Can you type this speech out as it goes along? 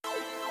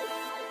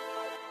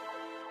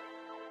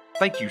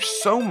Thank you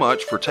so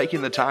much for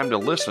taking the time to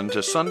listen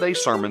to Sunday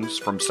sermons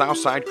from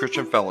Southside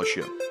Christian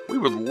Fellowship. We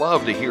would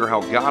love to hear how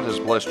God has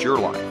blessed your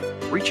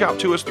life. Reach out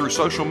to us through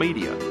social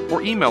media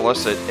or email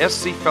us at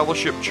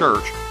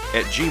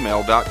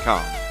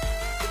scfellowshipchurch@gmail.com.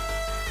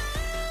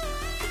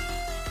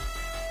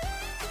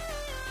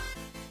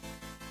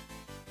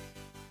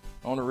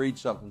 I want to read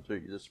something to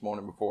you this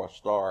morning before I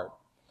start.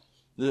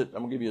 I'm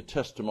going to give you a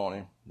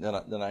testimony than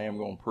I am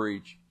going to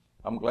preach.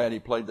 I'm glad he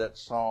played that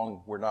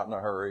song, We're Not in a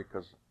Hurry,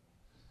 because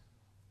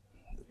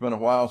it's been a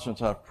while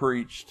since I've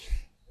preached,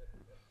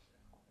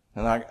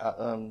 and I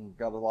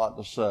got a lot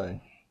to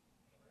say.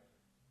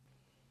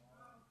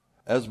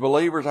 As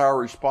believers, our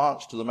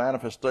response to the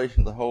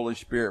manifestation of the Holy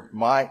Spirit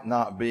might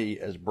not be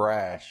as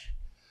brash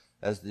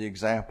as the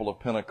example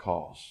of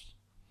Pentecost.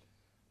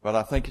 But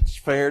I think it's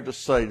fair to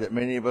say that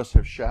many of us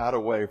have shied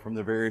away from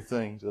the very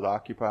things that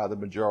occupy the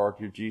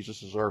majority of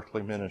Jesus'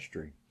 earthly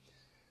ministry,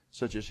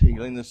 such as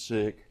healing the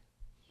sick,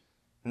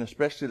 and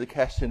especially the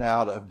casting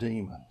out of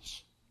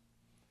demons.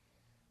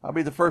 I'll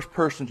be the first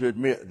person to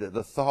admit that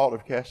the thought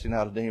of casting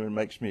out a demon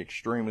makes me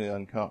extremely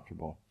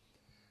uncomfortable.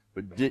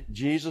 But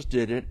Jesus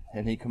did it,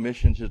 and he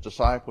commissioned his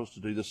disciples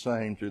to do the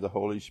same through the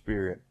Holy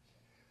Spirit.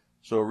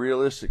 So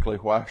realistically,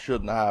 why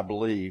shouldn't I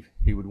believe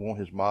he would want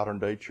his modern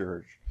day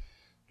church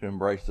to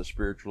embrace the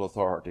spiritual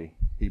authority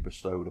he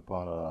bestowed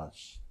upon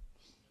us?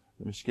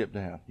 Let me skip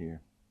down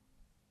here.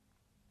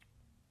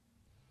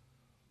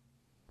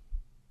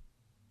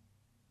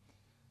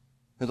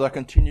 As I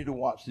continue to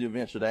watch the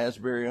events at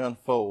Asbury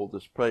unfold,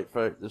 this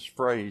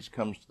phrase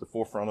comes to the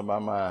forefront of my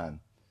mind.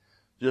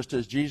 Just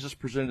as Jesus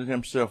presented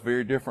himself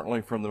very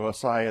differently from the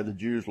Messiah the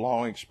Jews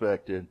long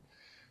expected,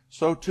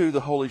 so too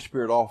the Holy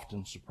Spirit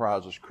often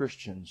surprises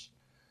Christians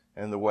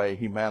in the way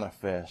he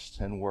manifests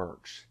and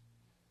works.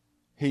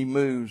 His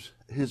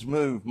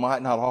move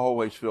might not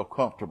always feel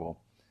comfortable,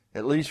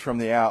 at least from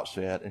the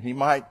outset, and he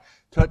might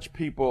touch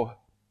people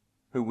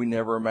who we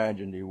never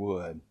imagined he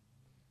would.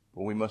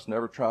 But we must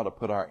never try to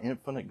put our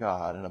infinite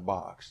God in a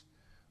box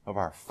of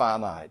our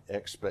finite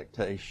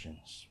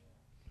expectations.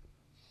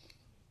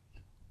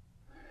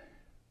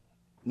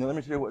 Now let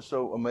me tell you what's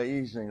so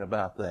amazing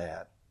about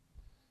that.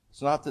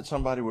 It's not that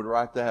somebody would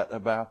write that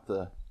about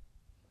the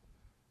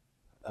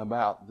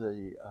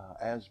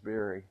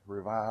Asbury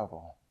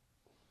revival.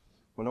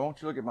 But I want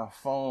you to look at my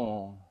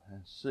phone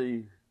and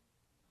see.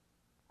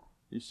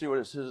 You see what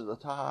it says at the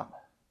top?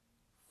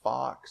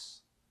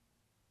 Fox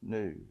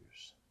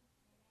News.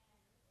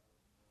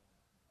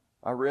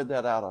 I read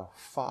that out of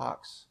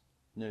Fox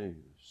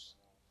News,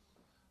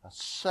 a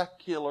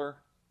secular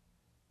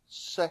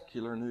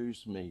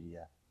news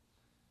media,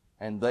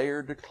 and they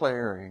are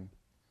declaring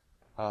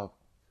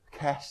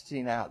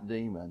casting out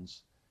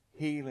demons,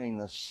 healing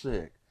the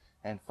sick,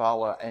 and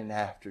following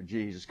after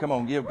Jesus. Come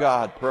on, give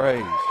God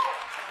praise.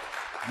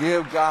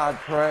 Give God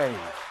praise.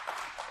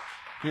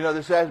 You know,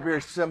 this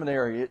Asbury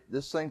Seminary,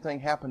 this same thing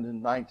happened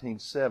in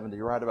 1970,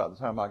 right about the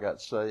time I got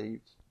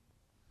saved.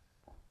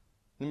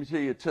 Let me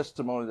tell you a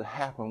testimony that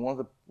happened. One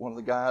of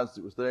the guys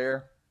that was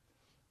there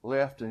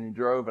left and he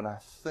drove, and I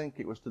think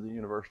it was to the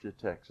University of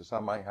Texas. I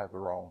may have the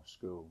wrong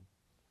school.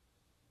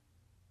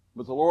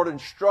 But the Lord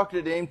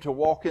instructed him to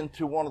walk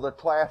into one of the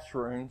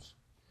classrooms.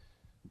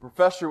 The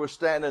professor was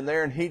standing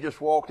there, and he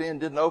just walked in,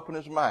 didn't open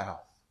his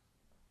mouth.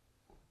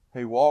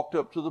 He walked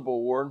up to the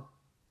board,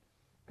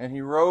 and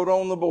he wrote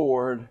on the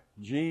board,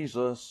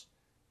 Jesus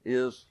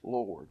is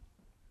Lord.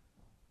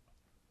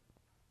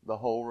 The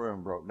whole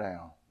room broke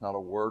down. Not a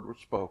word was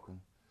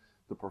spoken.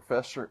 The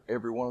professor,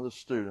 every one of the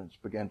students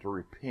began to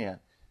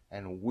repent,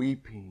 and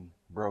weeping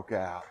broke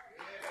out.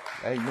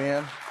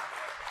 Amen.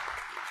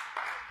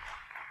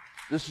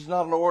 This is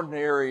not an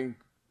ordinary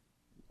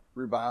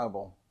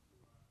revival.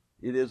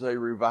 It is a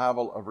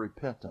revival of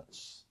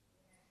repentance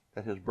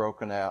that has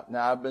broken out.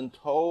 Now, I've been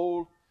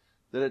told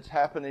that it's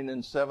happening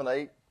in 7,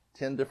 8,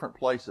 10 different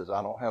places.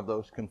 I don't have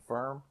those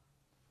confirmed,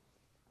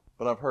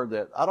 but I've heard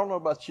that. I don't know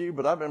about you,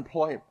 but I've been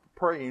praying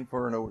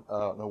for an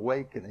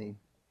awakening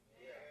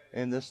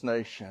in this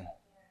nation.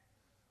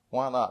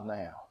 Why not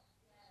now?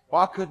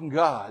 Why couldn't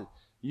God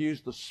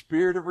use the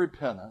spirit of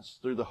repentance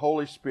through the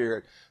Holy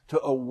Spirit to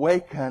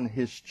awaken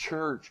his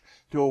church,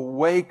 to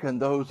awaken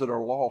those that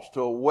are lost,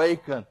 to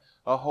awaken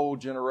a whole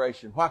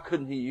generation? Why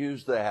couldn't he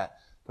use that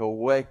to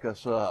wake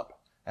us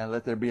up and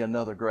let there be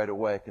another great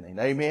awakening?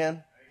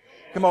 Amen?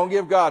 Come on,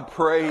 give God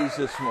praise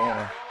this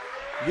morning.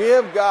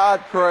 Give God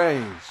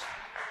praise.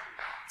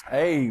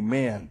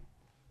 Amen.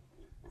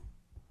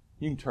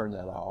 You can turn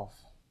that off.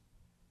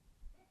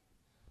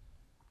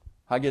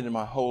 I get in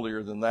my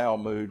holier than thou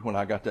mood when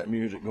I got that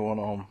music going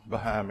on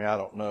behind me. I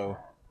don't know.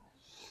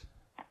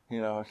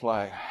 You know, it's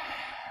like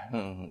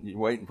you're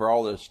waiting for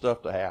all this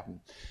stuff to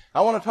happen.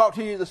 I want to talk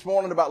to you this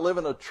morning about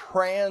living a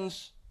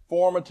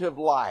transformative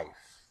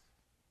life.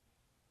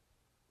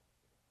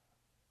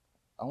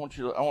 I want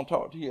to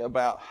talk to you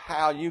about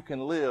how you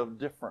can live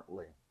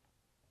differently.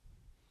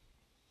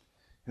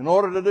 In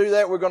order to do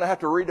that, we're going to have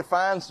to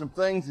redefine some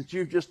things that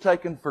you've just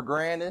taken for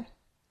granted,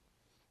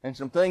 and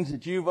some things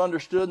that you've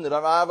understood and that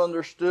I've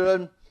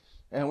understood,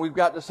 And we've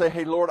got to say,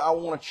 hey, Lord, I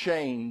want to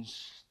change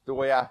the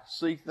way I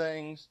see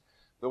things,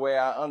 the way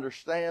I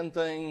understand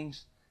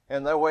things,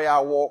 and the way I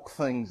walk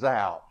things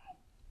out.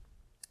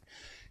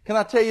 Can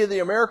I tell you, the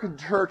American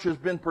church has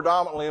been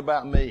predominantly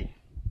about me.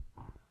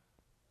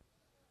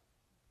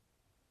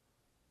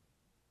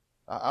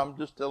 I'm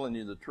just telling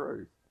you the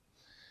truth.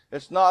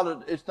 It's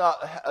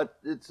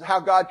how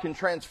God can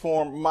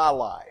transform my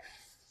life.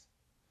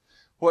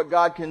 What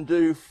God can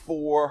do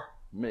for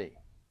me.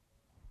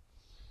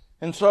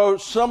 And so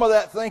some of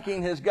that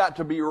thinking has got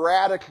to be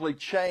radically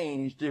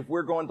changed if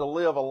we're going to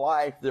live a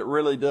life that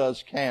really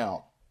does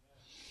count.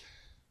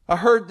 I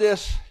heard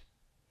this,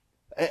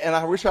 and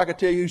I wish I could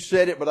tell you who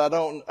said it, but I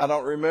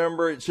don't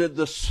remember. It said,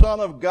 the Son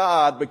of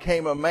God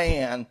became a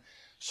man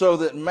so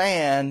that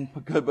man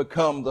could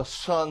become the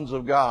sons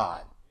of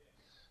God.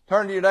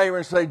 Turn to your neighbor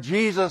and say,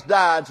 Jesus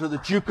died so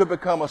that you could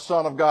become a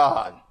son of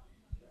God.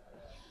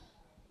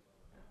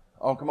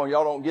 Oh, come on,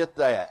 y'all don't get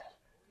that.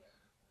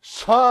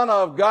 Son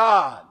of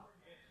God.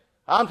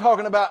 I'm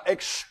talking about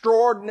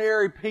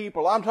extraordinary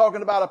people. I'm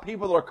talking about a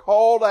people that are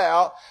called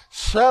out,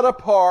 set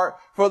apart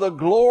for the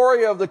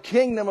glory of the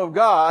kingdom of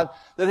God,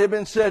 that have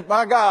been said,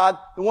 my God,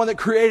 the one that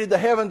created the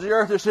heavens and the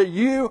earth, has said,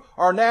 you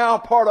are now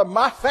part of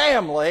my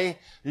family.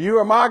 You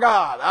are my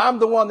God. I'm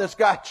the one that's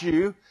got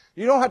you.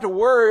 You don't have to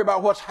worry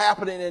about what's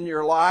happening in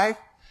your life.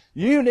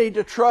 You need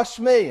to trust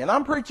me. And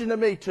I'm preaching to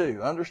me too.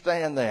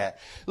 Understand that.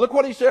 Look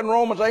what he said in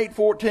Romans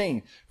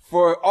 8:14.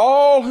 For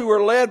all who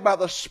are led by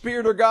the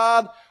Spirit of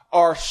God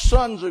are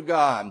sons of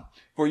God.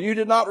 For you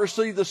did not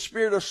receive the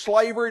spirit of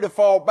slavery to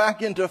fall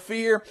back into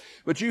fear,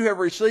 but you have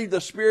received the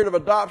spirit of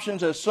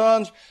adoptions as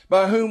sons,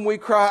 by whom we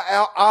cry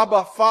out,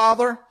 Abba,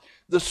 Father.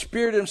 The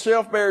Spirit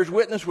himself bears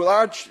witness with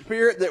our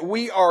spirit that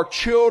we are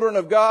children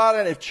of God,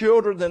 and if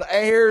children, then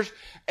heirs,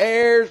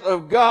 heirs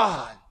of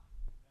God.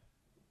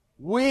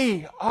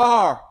 We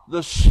are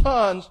the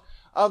sons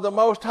of the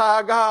Most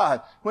High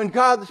God. When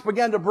God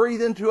began to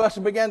breathe into us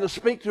and began to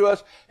speak to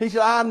us, he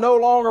said, I no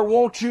longer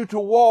want you to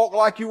walk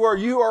like you were.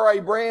 You are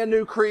a brand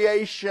new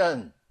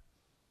creation.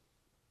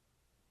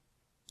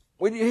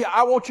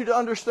 I want you to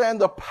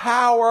understand the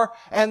power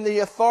and the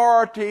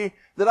authority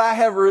that I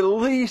have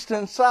released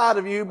inside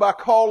of you by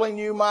calling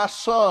you my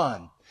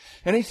son.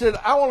 And he said,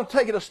 I want to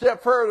take it a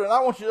step further, and I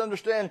want you to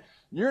understand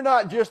you're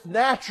not just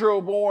natural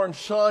born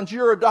sons,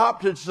 you're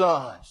adopted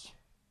sons.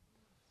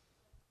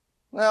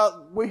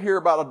 Now, we hear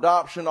about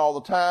adoption all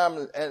the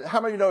time, and how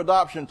many of you know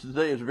adoption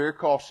today is very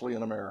costly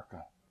in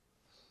America?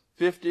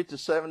 $50,000 to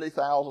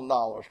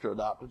 $70,000 to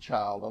adopt a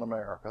child in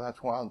America.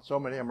 That's why so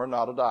many of them are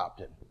not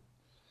adopted.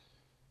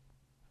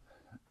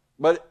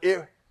 But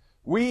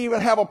we even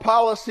have a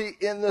policy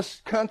in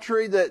this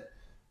country that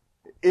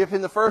if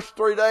in the first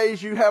 3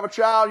 days you have a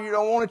child, you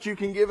don't want it, you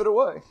can give it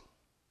away.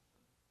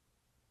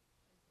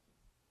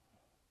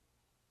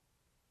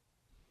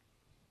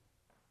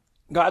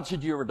 God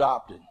said you're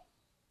adopted.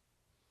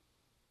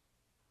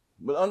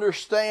 But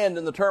understand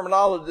in the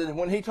terminology that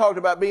when he talked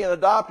about being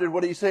adopted,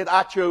 what he said,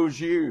 I chose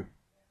you.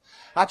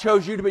 I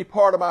chose you to be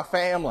part of my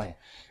family.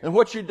 And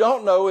what you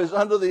don't know is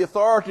under the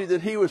authority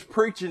that he was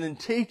preaching and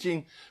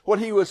teaching, what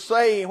he was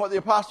saying, what the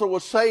apostle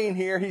was saying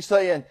here, he's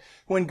saying,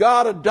 when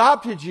God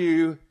adopted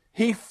you,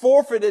 he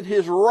forfeited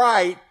his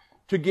right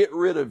to get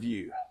rid of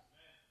you.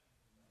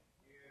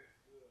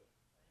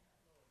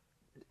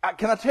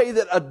 Can I tell you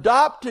that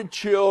adopted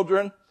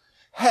children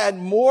had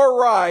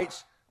more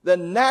rights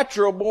than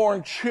natural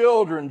born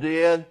children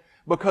did,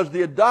 because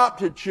the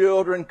adopted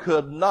children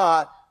could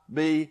not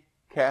be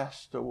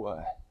cast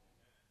away.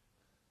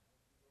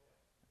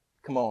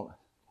 Come on,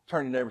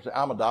 turn to your neighbor and say,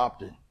 I'm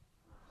adopted.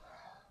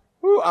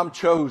 Woo, I'm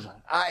chosen.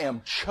 I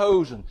am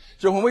chosen.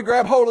 So when we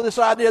grab hold of this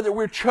idea that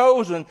we're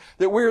chosen,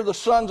 that we're the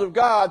sons of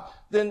God,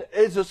 then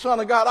as a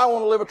son of God, I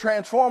want to live a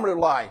transformative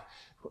life.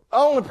 The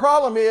only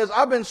problem is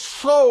I've been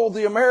sold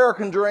the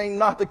American dream,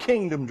 not the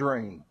kingdom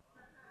dream.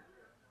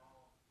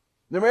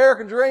 The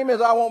American dream is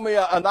I want me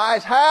a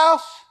nice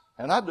house,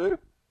 and I do.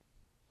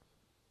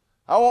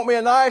 I want me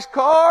a nice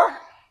car.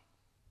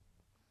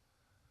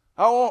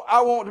 I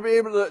want to be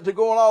able to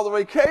go on all the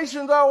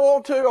vacations I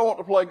want to. I want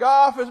to play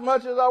golf as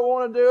much as I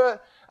want to do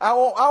it. I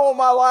want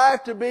my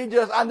life to be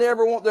just, I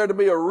never want there to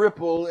be a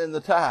ripple in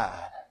the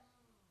tide.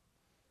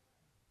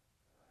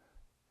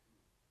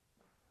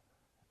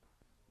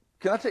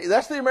 Can I tell you,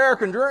 that's the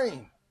American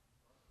dream.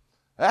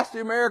 That's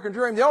the American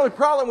dream. The only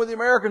problem with the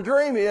American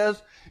dream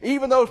is,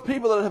 even those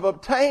people that have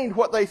obtained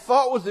what they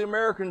thought was the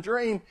American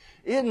dream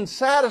isn't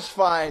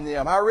satisfying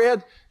them. I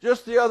read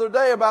just the other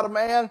day about a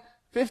man,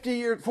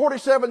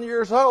 47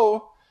 years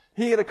old.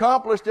 He had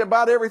accomplished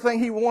about everything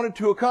he wanted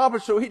to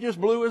accomplish, so he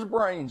just blew his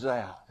brains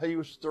out. He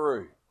was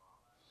through.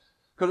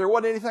 Because there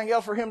wasn't anything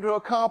else for him to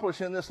accomplish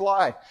in this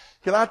life.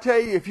 Can I tell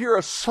you, if you're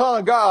a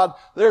son of God,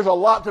 there's a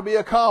lot to be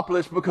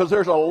accomplished, because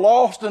there's a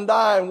lost and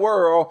dying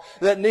world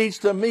that needs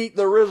to meet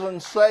the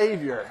risen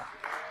Savior.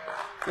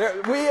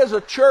 We as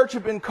a church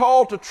have been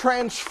called to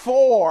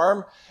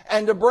transform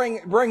and to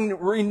bring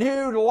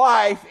renewed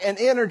life and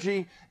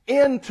energy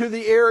into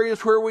the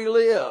areas where we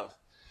live.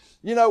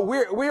 You know,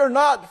 we are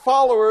not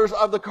followers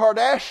of the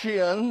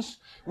Kardashians.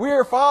 We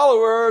are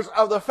followers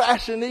of the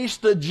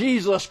fashionista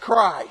Jesus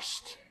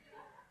Christ.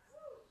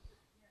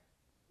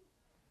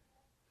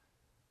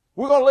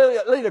 We're going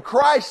to lead a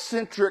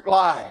Christ-centric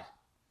life.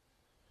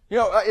 You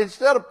know,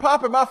 instead of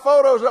popping my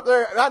photos up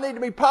there, I need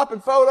to be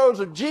popping photos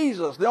of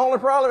Jesus. The only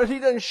problem is he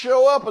doesn't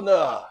show up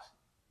enough.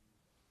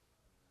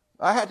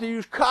 I had to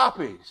use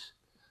copies.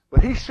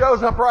 But he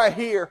shows up right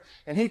here,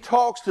 and he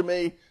talks to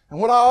me.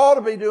 And what I ought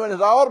to be doing is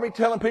I ought to be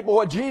telling people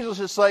what Jesus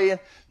is saying,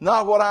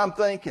 not what I'm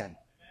thinking.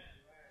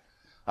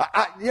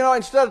 You know,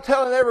 instead of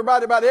telling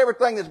everybody about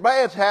everything that's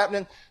bad's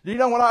happening, do you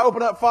know when I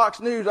open up Fox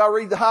News, I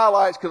read the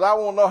highlights because I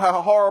want to know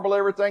how horrible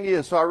everything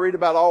is. So I read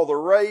about all the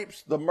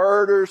rapes, the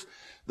murders,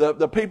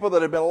 the people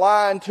that have been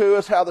lying to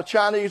us, how the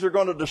Chinese are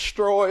going to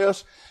destroy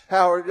us,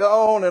 how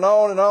on and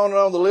on and on and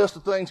on the list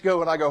of things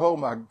go. And I go, oh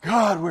my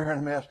God, we're in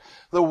a mess.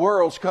 The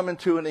world's coming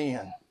to an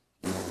end.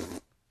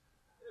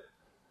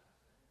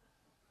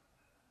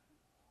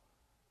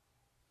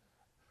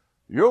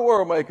 Your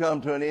world may come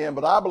to an end,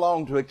 but I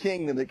belong to a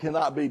kingdom that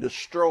cannot be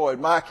destroyed.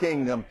 My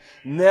kingdom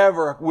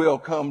never will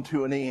come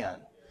to an end.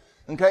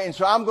 Okay, and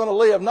so I'm going to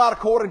live not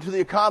according to the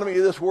economy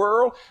of this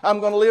world. I'm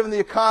going to live in the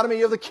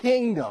economy of the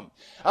kingdom.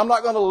 I'm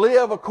not going to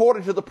live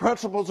according to the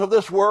principles of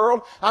this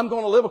world. I'm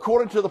going to live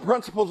according to the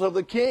principles of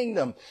the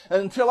kingdom.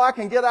 And until I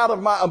can get out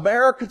of my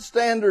American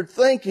standard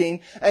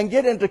thinking and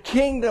get into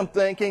kingdom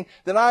thinking,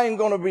 then I am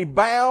going to be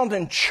bound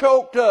and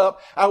choked up.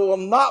 I will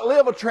not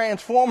live a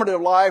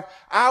transformative life.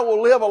 I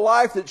will live a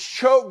life that's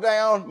choked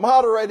down,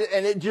 moderated,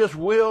 and it just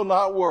will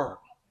not work.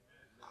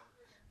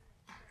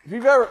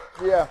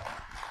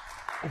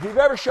 If you've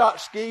ever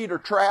shot skeet or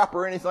trap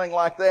or anything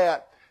like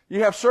that,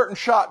 you have certain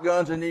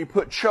shotguns and you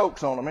put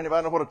chokes on them.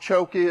 Anybody know what a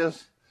choke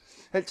is?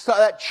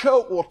 That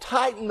choke will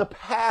tighten the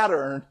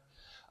pattern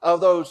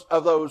of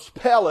those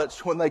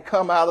pellets when they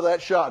come out of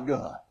that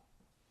shotgun.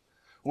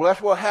 Well,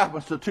 that's what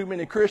happens to too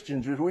many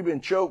Christians is we've been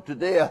choked to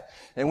death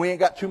and we ain't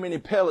got too many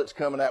pellets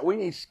coming out. We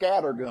need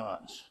scatter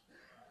guns.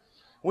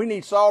 We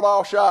need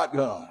sawed-off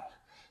shotguns.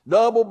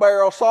 Double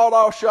barrel,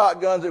 sawed-off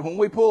shotguns that when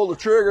we pull the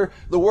trigger,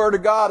 the Word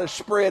of God is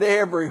spread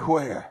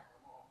everywhere.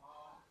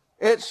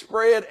 It's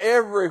spread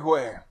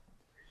everywhere.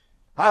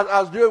 I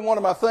was doing one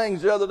of my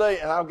things the other day,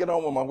 and I'll get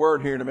on with my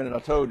word here in a minute. I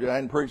told you I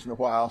hadn't preached in a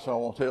while, so I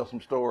want to tell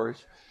some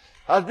stories.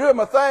 I was doing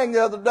my thing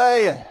the other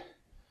day, and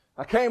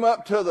I came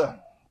up to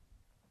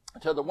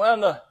the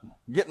window,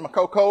 getting my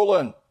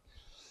Coca-Cola,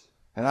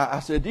 and I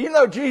said, "Do you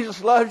know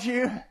Jesus loves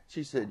you?"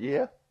 She said,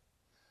 "Yeah."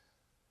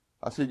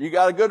 I said, "You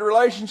got a good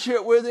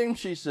relationship with him?"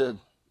 She said,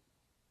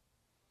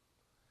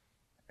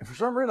 and for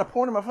some reason I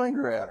pointed my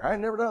finger at her. I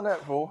ain't never done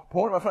that before.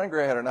 Pointed my finger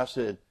at her and I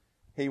said,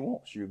 "He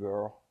wants you,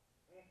 girl."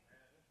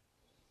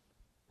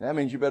 That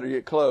means you better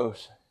get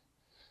close.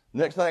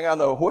 Next thing I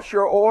know, "What's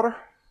your order?"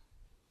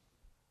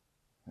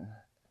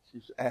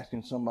 She's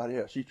asking somebody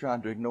else. She's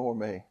trying to ignore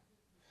me.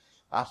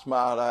 I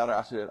smiled at her.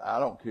 I said, "I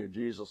don't care.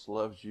 Jesus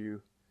loves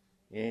you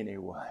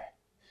anyway."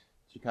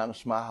 She kind of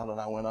smiled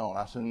and I went on.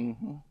 I said,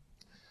 "Mm-hmm.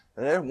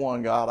 There's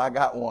one, God. I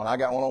got one. I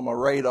got one on my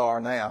radar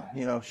now.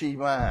 You know, she's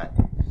mine.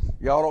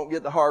 Y'all don't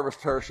get to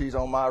harvest her. She's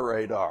on my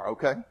radar,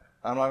 okay?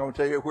 I'm not going to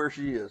tell you where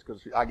she is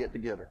because I get to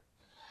get her."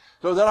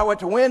 So then I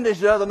went to Wendy's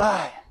the other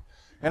night,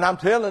 and I'm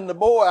telling the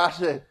boy, I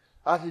said,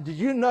 "Do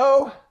you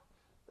know?"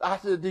 I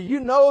said, "Do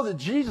you know that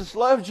Jesus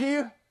loves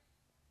you?"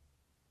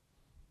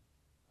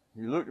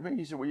 He looked at me.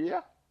 He said, "Well,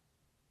 yeah."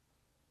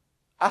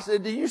 I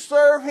said, "Do you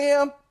serve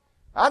him?"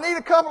 "I need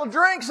a couple of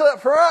drinks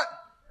up front."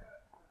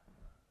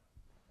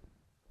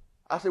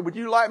 I said, "Would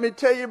you like me to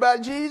tell you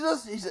about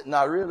Jesus?" He said,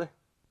 "Not really."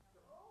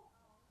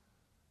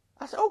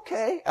 I said,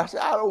 "Okay." I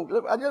said,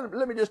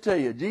 let me just tell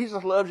you,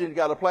 Jesus loves you and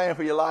got a plan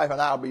for your life, and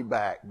I'll be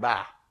back.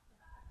 Bye.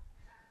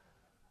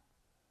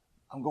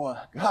 I'm going,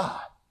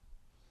 God,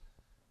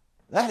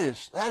 that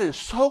is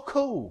so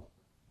cool.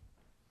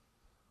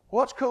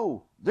 What's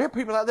cool? There are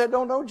people out there that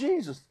don't know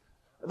Jesus.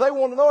 They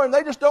want to know him.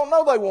 They just don't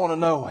know they want to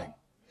know him.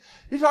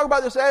 You talk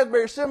about this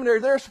Asbury Seminary,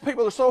 there's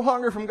people that are so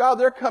hungry from God,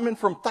 they're coming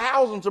from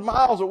thousands of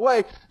miles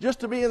away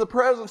just to be in the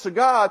presence of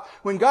God.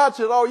 When God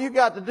said, all you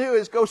got to do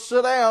is go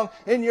sit down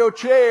in your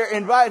chair,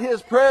 invite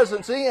his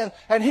presence in,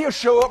 and he'll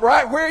show up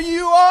right where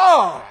you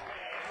are.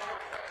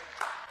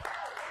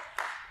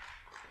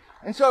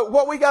 And so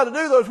what we got to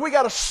do, though, is we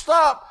got to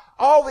stop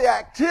all the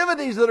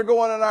activities that are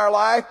going in our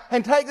life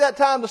and take that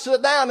time to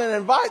sit down and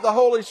invite the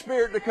Holy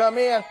Spirit to come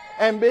in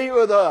and be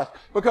with us.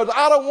 Because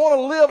I don't want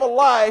to live a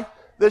life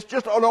that's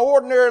just an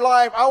ordinary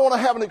life. I want to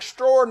have an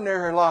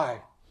extraordinary life.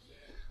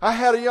 I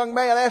had a young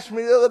man ask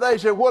me the other day, he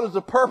said, "What is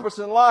the purpose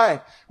in life?"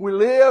 We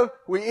live,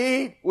 we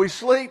eat, we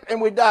sleep, and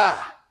we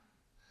die.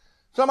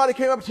 Somebody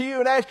came up to you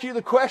and asked you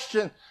the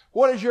question,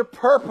 what is your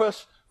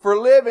purpose for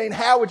living?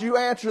 How would you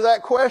answer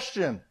that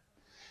question?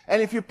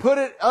 And if you put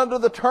it under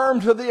the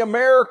terms of the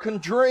American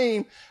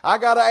dream, I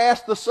got to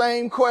ask the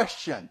same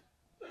question.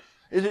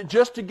 Is it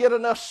just to get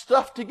enough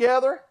stuff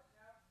together?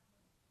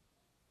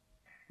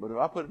 But if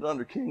I put it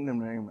under kingdom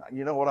name,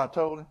 you know what I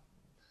told him?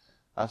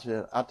 I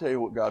said, "I'll tell you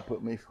what God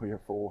put me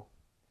here for.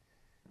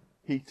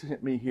 He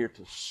sent me here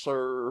to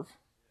serve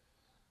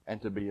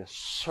and to be a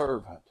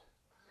servant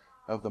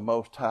of the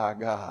Most High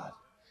God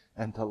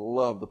and to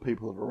love the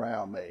people that are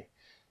around me.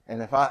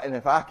 And if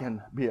I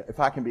can be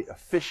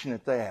efficient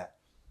at that,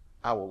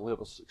 I will live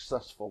a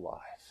successful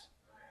life.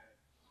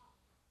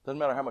 Doesn't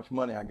matter how much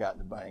money I got in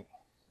the bank,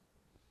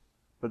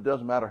 but it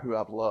doesn't matter who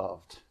I've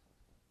loved.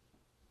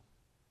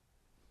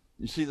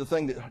 You see, the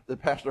thing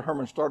that Pastor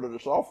Herman started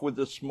us off with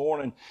this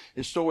morning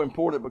is so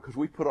important because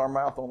we put our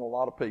mouth on a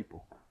lot of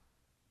people.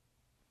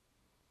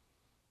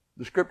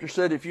 The scripture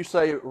said if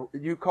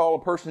you call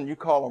a person, you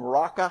call them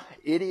raka,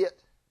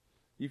 idiot,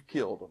 you've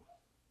killed them.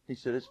 He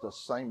said it's the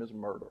same as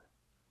murder.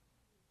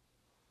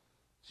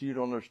 So you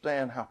don't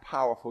understand how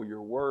powerful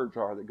your words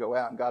are that go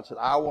out. And God said,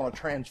 I want a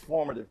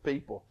transformative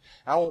people.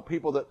 I want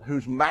people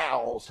whose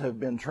mouths have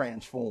been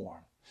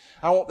transformed.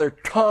 I want their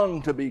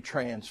tongue to be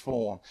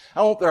transformed.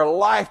 I want their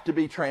life to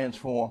be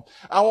transformed.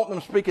 I want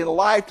them speaking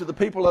life to the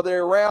people that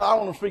they're around. I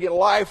want them speaking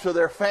life to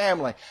their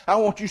family. I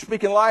want you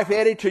speaking life,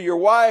 Eddie, to your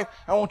wife.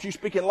 I want you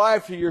speaking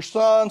life to your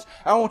sons.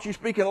 I want you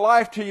speaking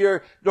life to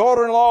your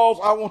daughter-in-laws.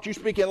 I want you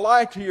speaking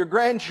life to your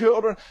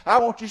grandchildren. I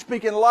want you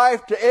speaking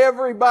life to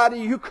everybody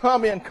you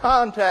come in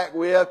contact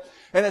with.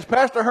 And as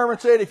Pastor Herman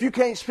said, if you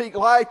can't speak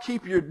life,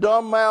 keep your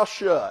dumb mouth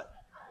shut.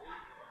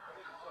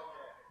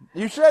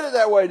 You said it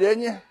that way,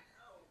 didn't you?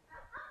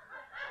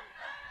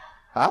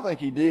 I think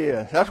he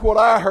did. That's what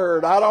I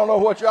heard. I don't know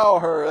what y'all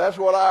heard. That's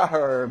what I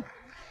heard.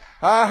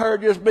 I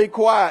heard just be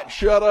quiet,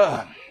 shut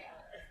up.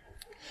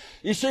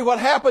 You see, what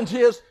happens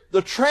is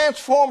the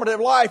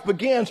transformative life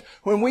begins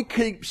when we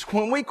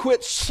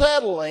quit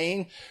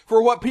settling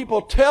for what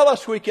people tell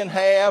us we can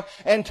have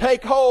and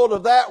take hold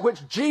of that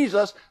which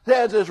Jesus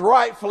says is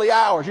rightfully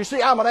ours. You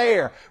see, I'm an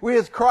heir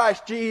with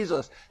Christ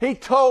Jesus. He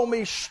told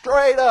me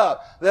straight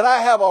up that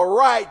I have a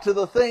right to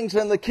the things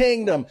in the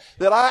kingdom,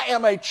 that I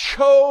am a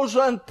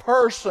chosen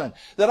person,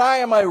 that I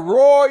am a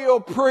royal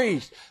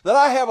priest, that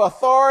I have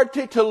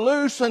authority to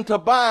loose and to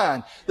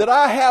bind, that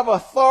I have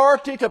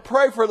authority to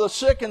pray for the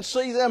sick and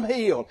see them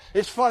healed.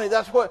 It's funny.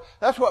 That's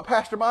what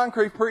Pastor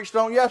Moncrief preached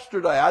on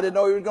yesterday. I didn't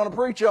know he was going to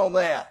preach on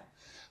that.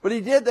 But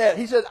he did that.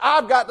 He said,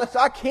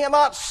 I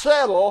cannot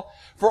settle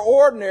for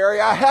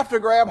ordinary. I have to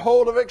grab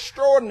hold of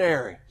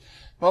extraordinary.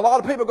 Well, a lot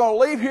of people are going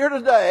to leave here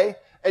today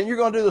and you're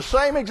going to do the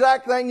same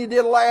exact thing you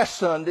did last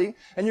Sunday,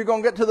 and you're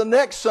going to get to the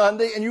next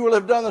Sunday and you will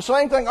have done the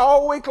same thing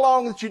all week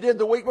long that you did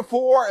the week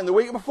before and the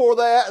week before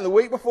that and the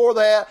week before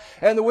that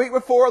and the week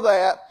before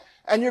that.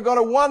 And you're going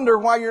to wonder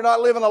why you're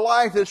not living a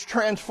life that's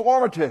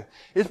transformative.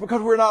 It's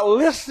because we're not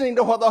listening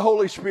to what the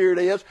Holy Spirit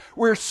is.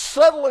 We're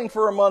settling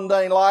for a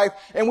mundane life,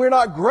 and we're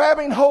not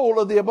grabbing hold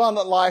of the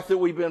abundant life that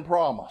we've been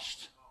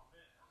promised.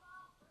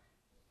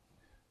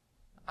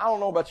 I don't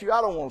know about you.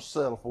 I don't want to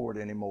settle for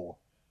it anymore.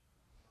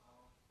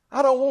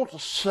 I don't want to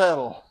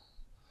settle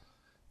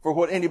for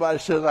what anybody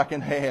says I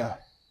can have.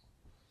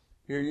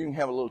 Here, you can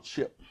have a little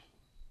chip.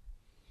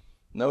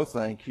 No,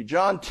 thank you.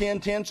 John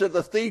 10:10 said,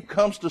 the thief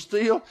comes to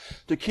steal,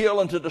 to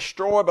kill, and to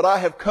destroy, but I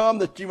have come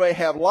that you may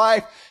have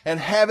life and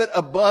have it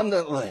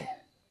abundantly.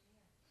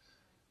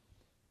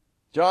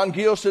 John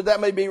Gill said that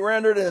may be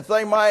rendered, and if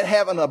they might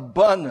have an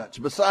abundance,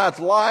 besides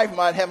life,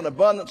 might have an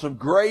abundance of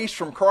grace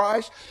from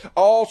Christ,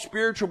 all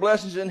spiritual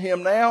blessings in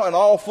Him now, and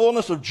all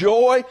fullness of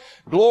joy,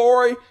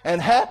 glory,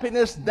 and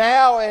happiness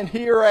now and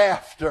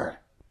hereafter.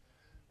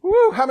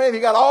 Woo! How many of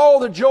you got all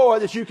the joy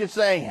that you can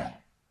stand?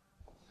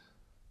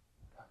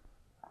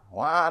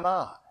 Why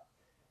not?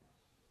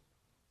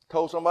 I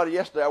told somebody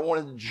yesterday I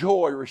wanted the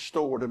joy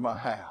restored in my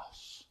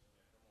house.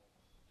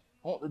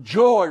 I want the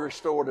joy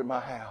restored in my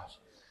house.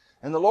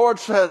 And the Lord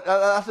said,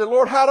 I said,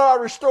 Lord, how do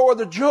I restore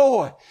the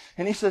joy?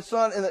 And He said,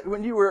 son,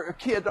 when you were a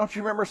kid, don't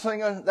you remember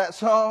singing that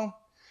song?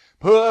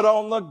 Put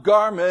on the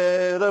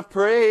garment of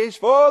praise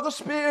for the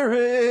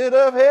spirit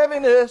of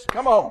heaviness.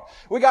 Come on.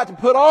 We got to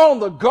put on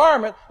the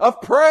garment of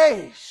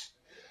praise.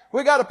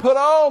 We got to put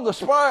on the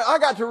spirit. I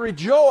got to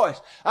rejoice.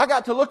 I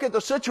got to look at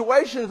the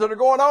situations that are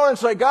going on and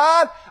say,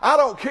 God, I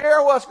don't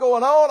care what's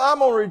going on. I'm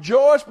going to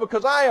rejoice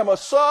because I am a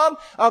son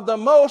of the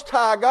Most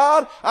High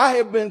God. I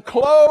have been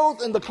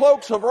clothed in the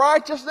cloaks of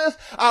righteousness.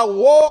 I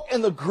walk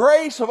in the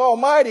grace of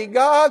Almighty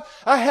God.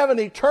 I have an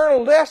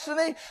eternal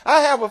destiny.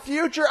 I have a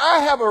future. I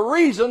have a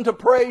reason to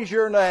praise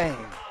your name.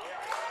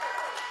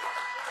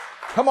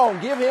 Come on,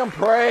 give Him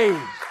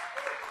praise.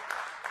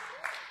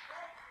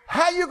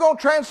 How you going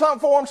to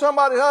transform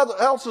somebody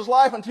else's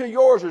life until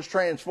yours is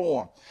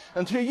transformed?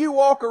 Until you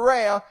walk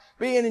around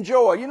being in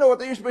joy. You know what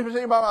they used to be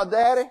saying about my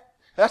daddy?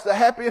 That's the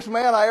happiest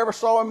man I ever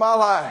saw in my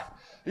life.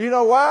 You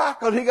know why?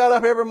 Because he got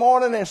up every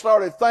morning and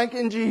started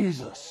thanking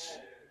Jesus.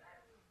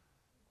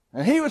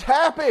 And he was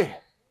happy.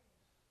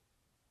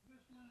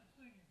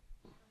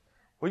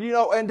 Well, you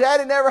know, and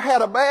Daddy never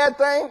had a bad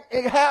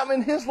thing happen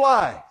in his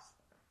life.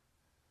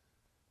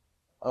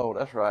 Oh,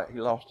 that's right.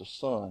 He lost a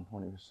son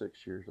when he was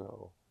 6 years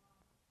old.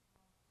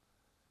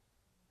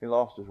 He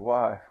lost his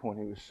wife when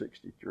he was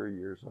 63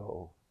 years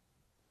old.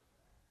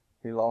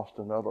 He lost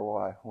another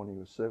wife when he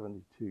was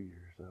 72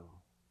 years old.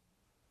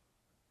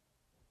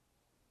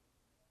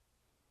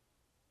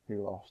 he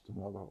lost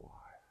another life.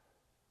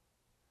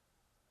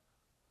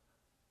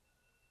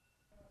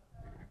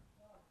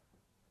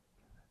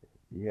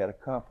 He had a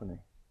company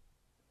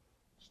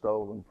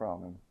stolen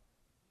from him.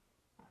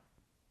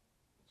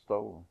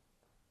 Stolen.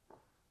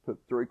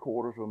 Took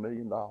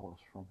 $750,000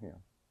 from him.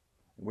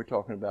 And we're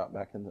talking about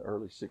back in the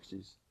late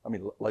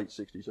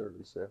 60s,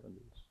 early 70s.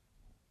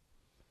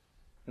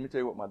 Let me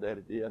tell you what my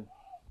daddy did.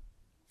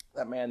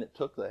 That man that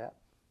took that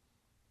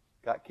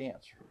got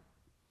cancer.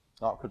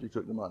 Not because he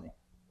took the money.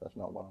 That's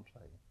not what I'm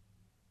saying.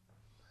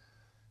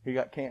 He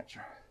got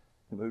cancer.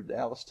 He moved to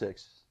Dallas,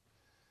 Texas.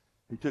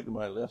 He took the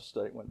money, left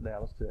state, went to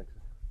Dallas, Texas.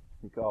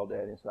 He called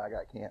Daddy and said, I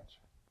got cancer.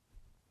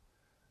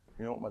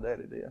 You know what my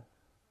daddy did?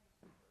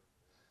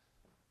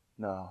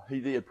 No, he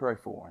did pray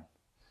for him.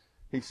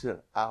 He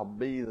said, I'll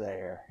be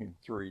there in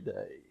 3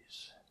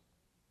 days.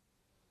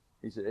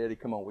 He said, Eddie,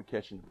 come on, we're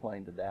catching the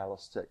plane to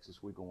Dallas, Texas.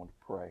 We're going to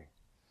pray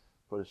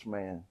for this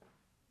man.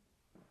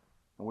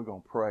 And we're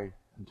going to pray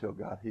until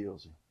God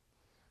heals him.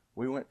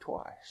 We went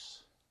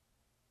twice.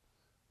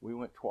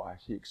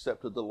 He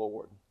accepted the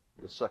Lord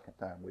the second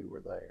time we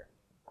were there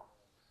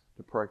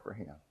to pray for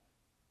him.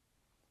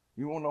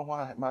 You want to know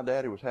why my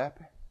daddy was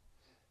happy?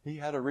 He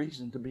had a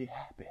reason to be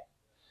happy.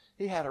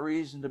 He had a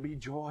reason to be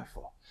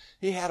joyful.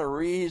 He had a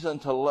reason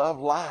to love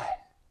life.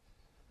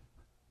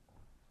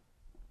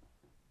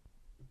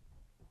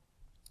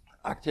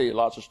 I can tell you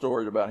lots of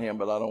stories about him,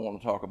 but I don't want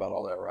to talk about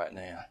all that right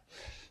now.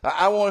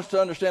 I want us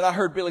to understand, I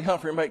heard Billy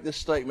Humphrey make this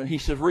statement. He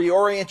said,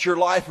 reorient your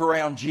life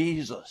around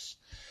Jesus.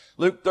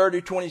 Luke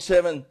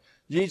 30:27,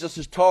 Jesus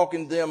is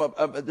talking to them.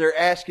 They're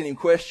asking him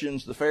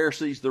questions. The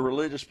Pharisees, the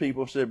religious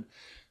people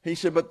he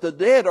said, but the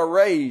dead are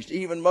raised.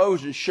 Even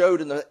Moses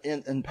showed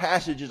in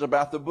passages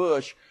about the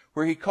bush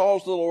where he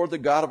calls the Lord the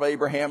God of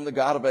Abraham, the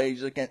God of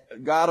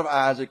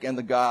Isaac, and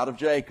the God of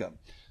Jacob.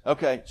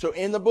 Okay, so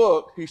in the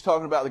book, he's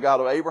talking about the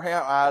God of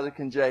Abraham, Isaac,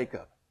 and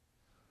Jacob.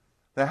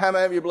 Now, how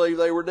many of you believe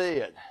they were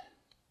dead?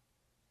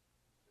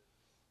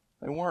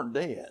 They weren't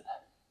dead.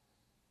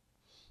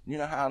 You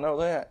know how I know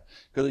that?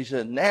 Because he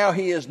said, now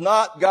he is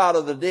not God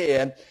of the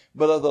dead,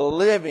 but of the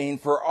living,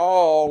 for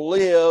all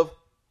live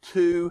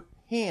to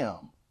him.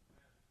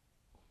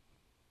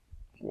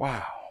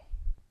 Wow.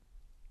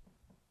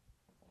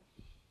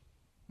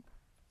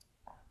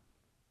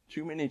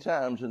 Too many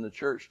times in the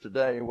church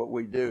today, what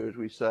we do is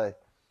we say,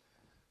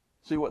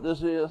 see what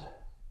this is?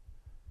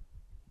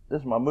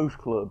 This is my Moose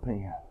Club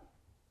pen.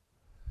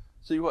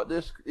 See what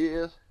this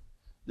is?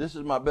 This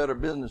is my Better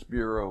Business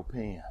Bureau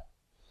pen.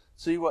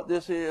 See what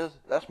this is?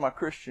 That's my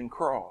Christian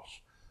cross.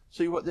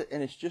 See what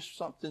and it's just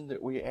something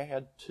that we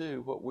add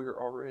to what we're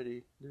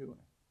already doing.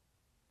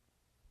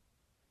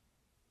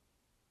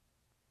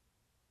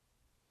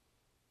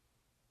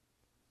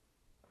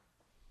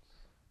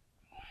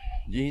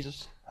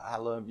 Jesus, I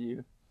love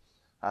you.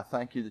 I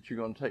thank you that you're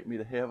going to take me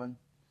to heaven,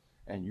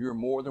 and you're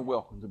more than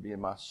welcome to be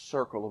in my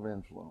circle of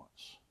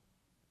influence.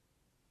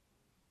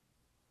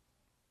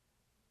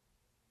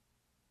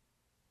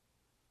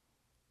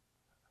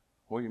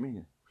 What do you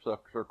mean,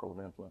 circle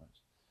of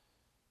influence?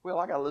 Well,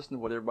 I got to listen to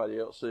what everybody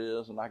else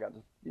says, and I got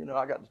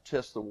to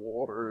test the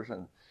waters,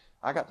 and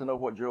I got to know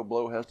what Joe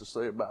Blow has to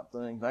say about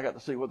things. I got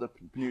to see what the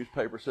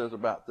newspaper says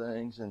about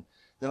things, and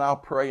then I'll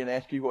pray and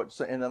ask you what to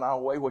say, and then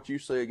I'll weigh what you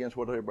say against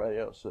what everybody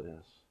else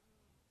says.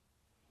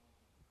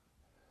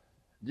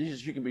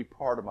 Jesus, you can be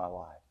part of my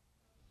life.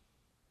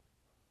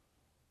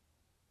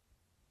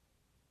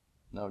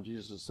 No,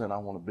 Jesus said, I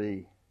want to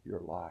be your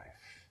life.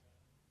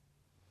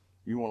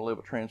 You want to live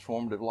a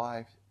transformative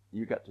life?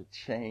 You got to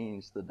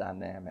change the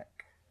dynamic.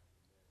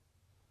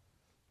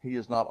 He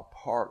is not a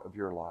part of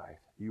your life.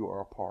 You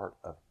are a part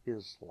of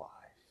his life.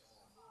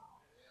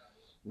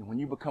 And when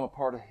you become a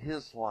part of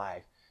his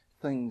life,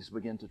 things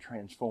begin to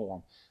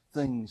transform.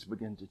 Things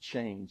begin to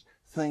change.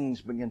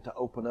 Things begin to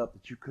open up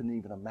that you couldn't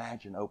even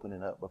imagine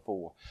opening up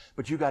before.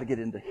 But you got to get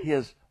into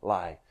his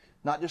life.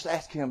 Not just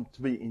ask him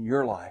to be in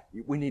your life.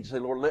 We need to say,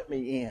 Lord, let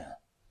me in.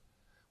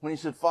 When he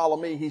said, follow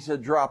me, he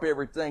said, drop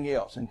everything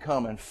else and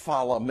come and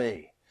follow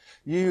me.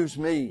 Use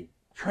me.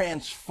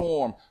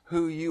 Transform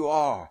who you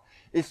are.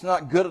 It's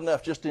not good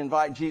enough just to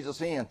invite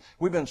Jesus in.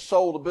 We've been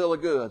sold a bill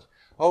of goods.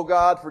 Oh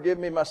God, forgive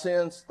me my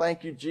sins.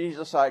 Thank you,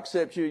 Jesus. I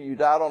accept you. You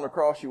died on the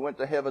cross. You went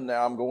to heaven.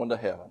 Now I'm going to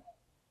heaven.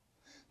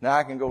 Now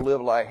I can go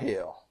live like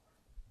hell.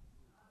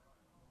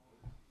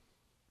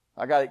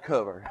 I got it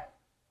covered.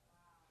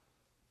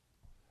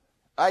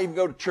 I even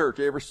go to church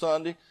every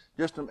Sunday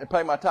just to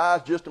pay my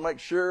tithes just to make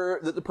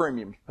sure that the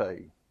premium's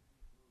paid.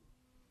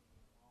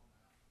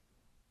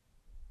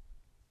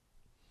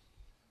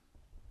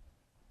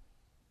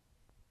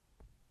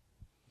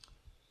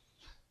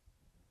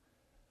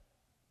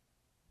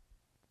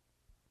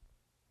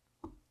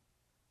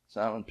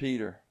 Simon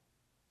Peter,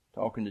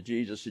 talking to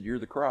Jesus, said, you're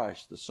the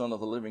Christ, the Son of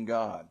the living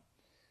God.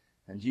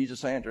 And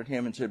Jesus answered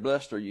him and said,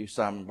 blessed are you,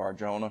 Simon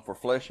Bar-Jonah, for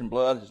flesh and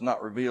blood has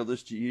not revealed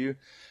this to you,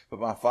 but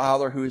my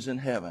Father who is in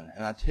heaven.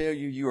 And I tell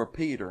you, you are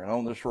Peter, and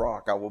on this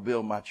rock I will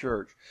build my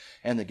church,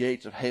 and the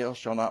gates of hell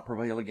shall not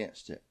prevail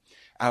against it.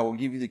 I will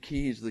give you the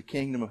keys of the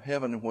kingdom of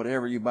heaven, and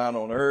whatever you bind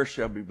on earth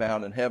shall be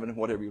bound in heaven, and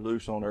whatever you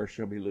loose on earth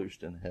shall be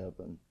loosed in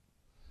heaven.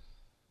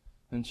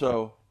 And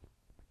so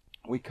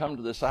we come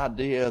to this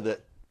idea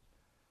that,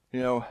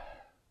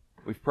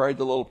 we've prayed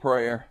the little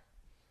prayer,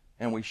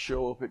 and we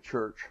show up at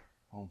church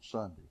on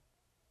Sunday.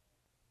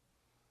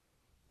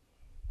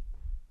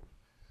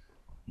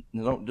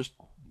 Now, don't just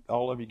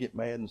all of you get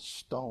mad and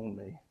stone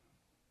me.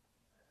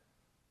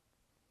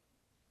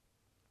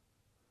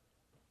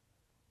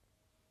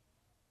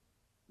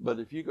 But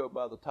if you go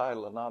by the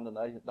title of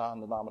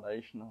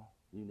non-denominational,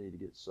 you need to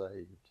get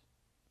saved.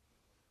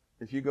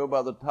 If you go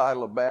by the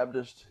title of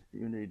Baptist,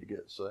 you need to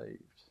get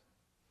saved.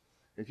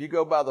 If you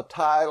go by the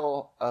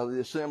title of the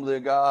Assembly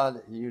of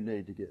God, you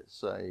need to get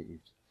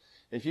saved.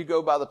 If you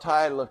go by the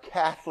title of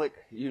Catholic,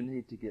 you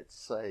need to get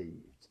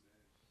saved.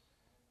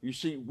 You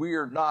see, we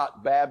are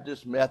not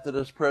Baptist,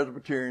 Methodist,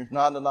 Presbyterians,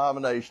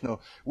 non-denominational.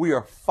 We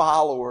are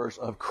followers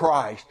of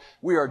Christ.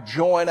 We are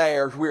joint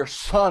heirs. We are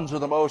sons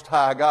of the Most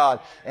High God.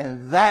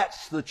 And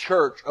that's the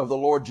church of the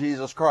Lord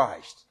Jesus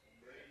Christ.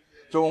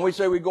 So when we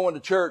say we're going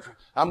to church,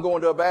 I'm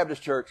going to a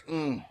Baptist church.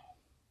 Remind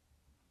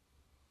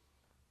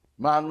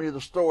me of the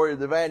story of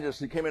the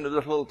evangelist. He came into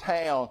this little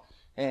town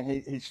and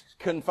he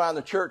couldn't find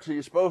the church he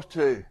was supposed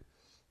to.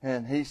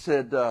 And he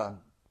said,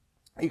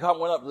 he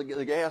went up to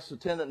the gas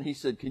attendant and he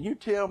said, "Can you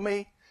tell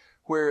me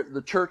where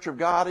the church of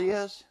God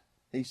is?"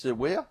 He said,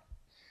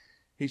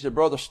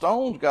 Brother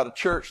Stone's got a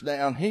church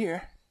down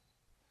here.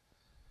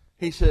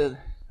 He said,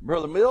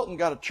 Brother Milton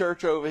got a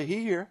church over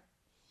here.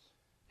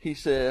 He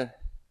said,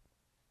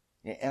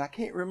 and I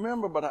can't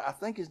remember, but I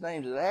think his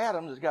name's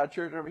Adams, has got a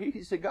church over here.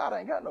 He said, God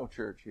ain't got no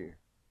church here.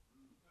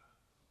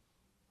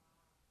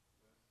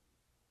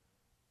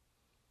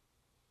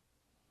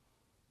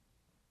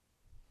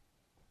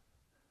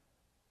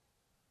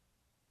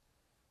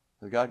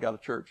 Has God got a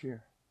church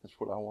here? That's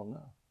what I want to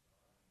know.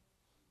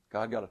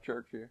 God got a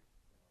church here?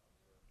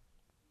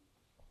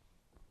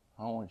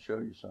 I want to show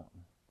you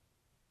something.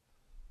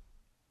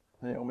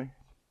 Naomi,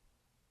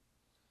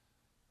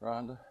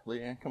 Rhonda,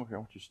 Leanne, come up here. I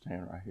want you to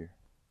stand right here.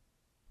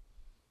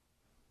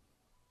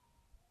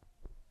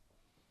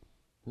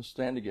 Just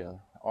stand together,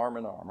 arm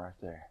in arm right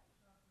there.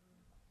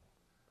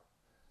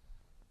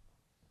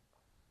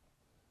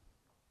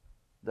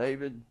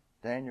 David,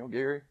 Daniel,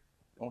 Gary,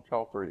 I want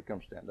y'all three to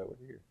come stand over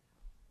here.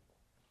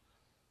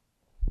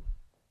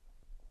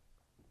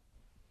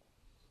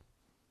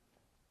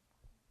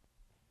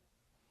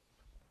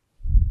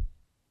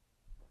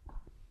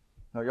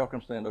 Now, y'all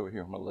come stand over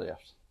here on my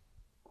left.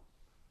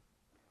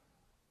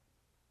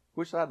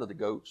 Which side do the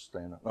goats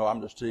stand up? No,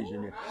 I'm just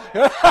teasing you.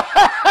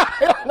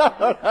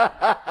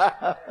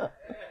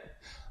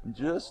 I'm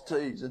just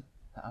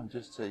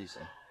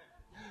teasing.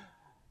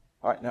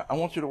 All right, now, I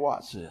want you to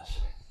watch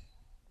this.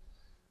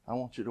 I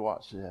want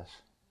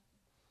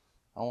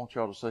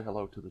y'all to say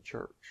hello to the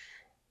church.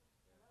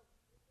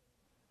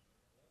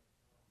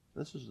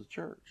 This is the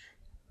church.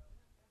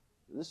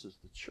 This is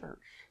the church.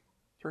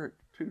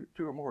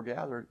 Two or more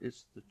gathered,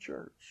 it's the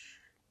church.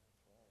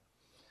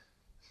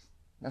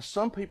 Now,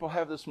 some people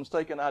have this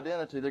mistaken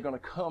identity. They're going to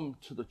come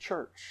to the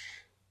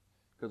church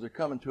because they're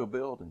coming to a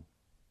building.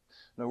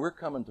 No, we're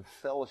coming to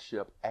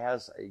fellowship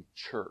as a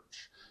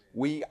church.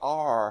 We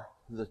are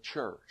the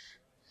church.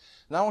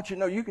 Now, I want you to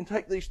know, you can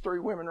take these three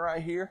women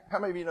right here. How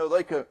many of you know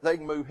they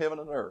can move heaven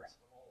and earth?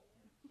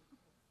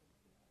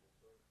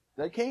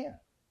 They can.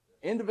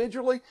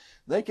 Individually,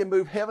 they can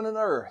move heaven and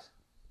earth.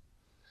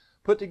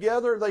 Put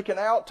together, they can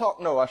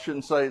out-talk. No, I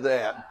shouldn't say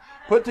that.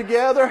 Put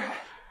together,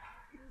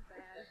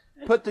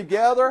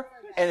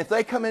 and if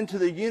they come into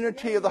the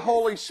unity of the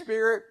Holy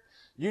Spirit,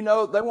 they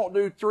won't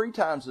do 3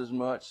 times as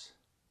much.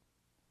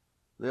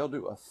 They'll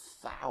do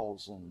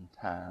 1,000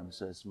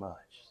 times as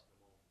much.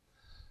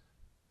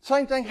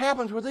 Same thing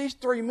happens with these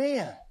 3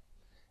 men.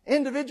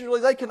 Individually,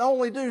 they can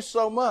only do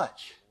so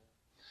much.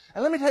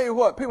 And let me tell you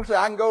what, people say,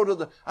 I can go to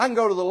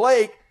the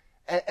lake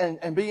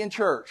and be in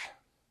church.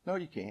 No,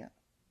 you can't.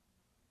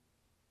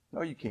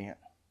 No, you can't.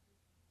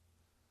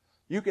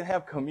 You can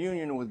have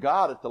communion with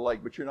God at the lake,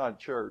 but you're not in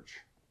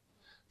church.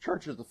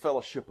 Church is the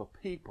fellowship of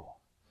people.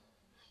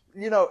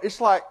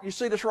 It's like, you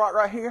see this rock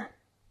right here?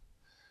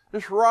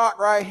 This rock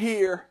right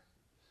here,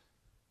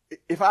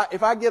 if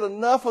I get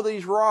enough of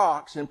these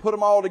rocks and put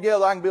them all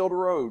together, I can build a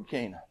road,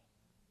 can't I?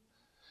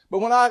 But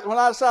when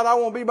I decide I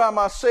want to be by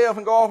myself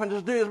and go off and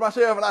just do this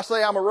myself and I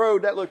say I'm a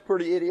road, that looks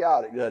pretty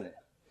idiotic, doesn't it?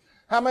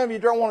 How many of you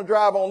don't want to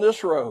drive on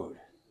this road?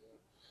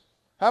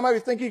 How many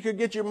of you think you could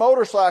get your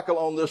motorcycle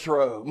on this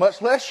road,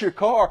 much less your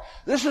car?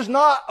 This is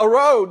not a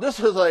road. This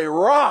is a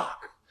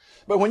rock.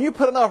 But when you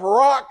put enough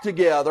rock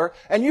together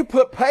and you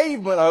put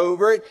pavement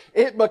over it,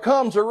 it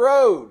becomes a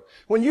road.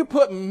 When you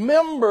put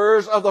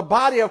members of the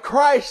body of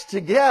Christ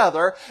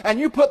together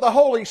and you put the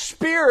Holy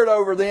Spirit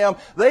over them,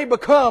 they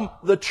become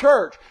the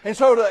church. And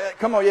so,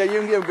 come on, you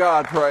can give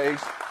God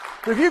praise.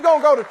 If you're going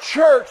to go to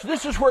church,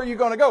 this is where you're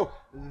going to go.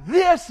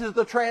 This is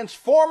the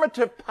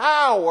transformative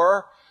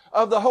power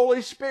of the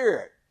Holy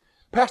Spirit.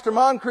 Pastor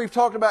Moncrief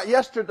talked about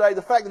yesterday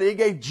the fact that He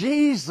gave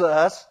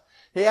Jesus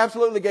He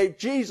absolutely gave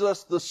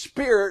Jesus the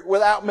Spirit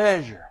without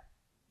measure.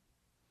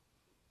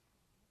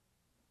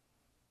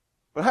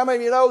 But how many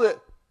of you know that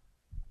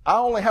I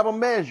only have a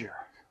measure?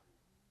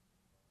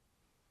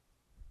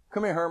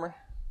 Come here, Herman.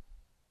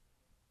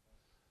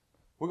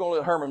 We're going to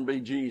let Herman be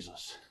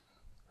Jesus.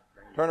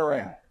 Turn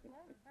around.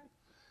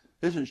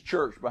 This is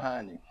church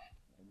behind him.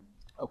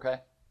 Okay?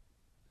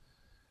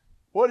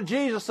 What did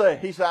Jesus say?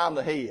 He said, I'm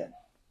the head.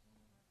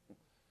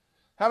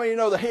 How many of you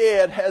know the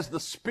head has the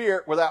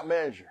Spirit without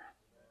measure?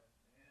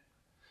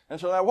 And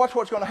so now watch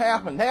what's going to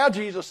happen. Now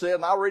Jesus said,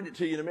 and I'll read it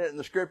to you in a minute in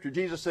the scripture,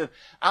 Jesus said,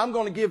 I'm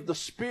going to give the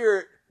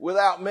Spirit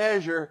without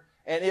measure,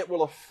 and it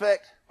will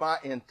affect my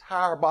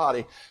entire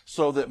body,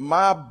 so that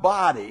my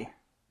body,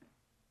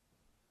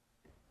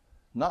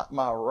 not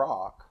my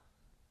rock,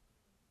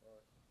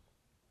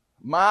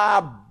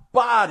 my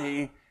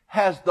body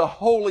has the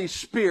Holy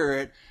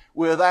Spirit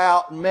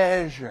without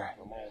measure.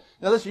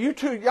 Now listen, you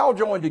two, y'all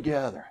join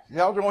together.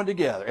 Y'all join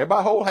together.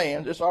 Everybody hold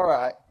hands. It's all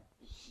right.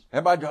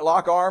 Everybody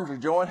lock arms or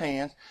join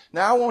hands.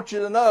 Now I want you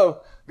to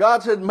know,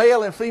 God said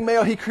male and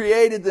female, He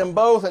created them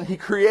both, and He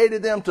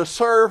created them to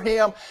serve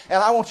Him.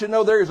 And I want you to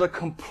know there is a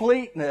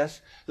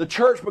completeness. The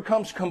church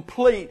becomes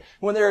complete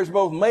when there is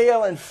both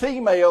male and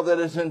female that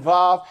is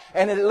involved,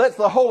 and it lets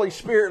the Holy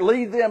Spirit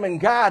lead them and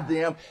guide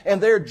them,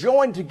 and they're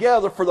joined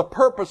together for the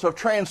purpose of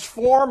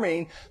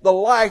transforming the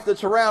life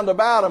that's around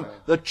about them.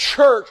 The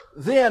church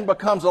then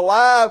becomes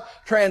alive,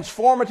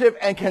 transformative,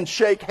 and can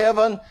shake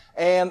heaven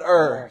and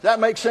earth. That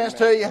makes sense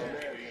to you?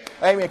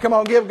 Amen. Come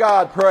on, give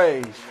God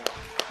praise.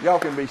 Y'all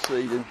can be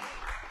seated.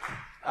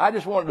 I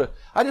just wanted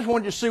you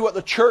to see what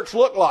the church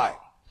looked like.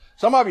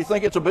 Some of you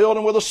think it's a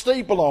building with a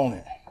steeple on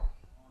it.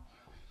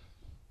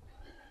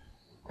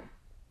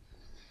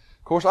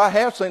 Of course, I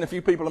have seen a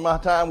few people in my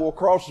time wore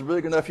crosses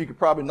big enough you could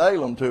probably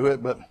nail them to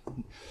it, but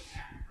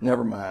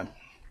never mind.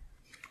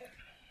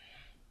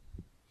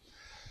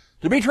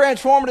 To be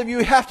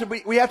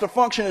transformative, we have to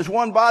function as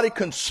one body,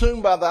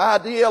 consumed by the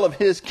ideal of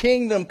His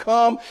kingdom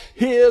come,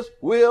 His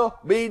will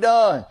be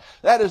done.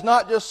 That is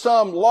not just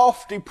some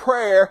lofty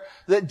prayer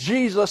that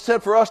Jesus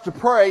said for us to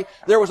pray.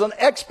 There was an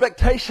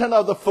expectation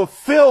of the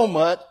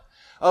fulfillment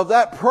of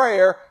that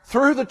prayer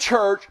through the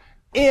church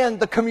in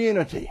the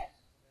community.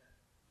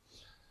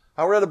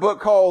 I read a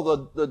book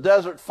called The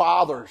Desert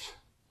Fathers.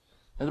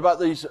 It's about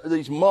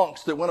these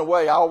monks that went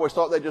away. I always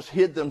thought they just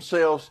hid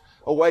themselves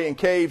away in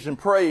caves and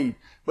prayed.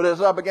 But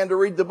as I began to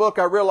read the book,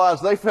 I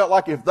realized they felt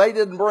like if they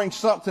didn't bring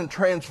something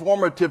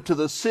transformative to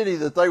the city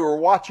that they were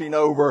watching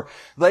over,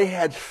 they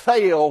had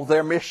failed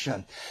their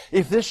mission.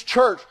 If this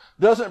church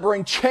doesn't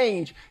bring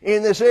change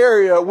in this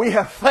area, we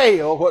have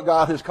failed what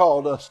God has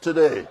called us to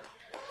do.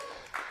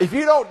 If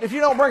you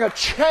don't bring a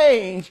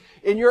change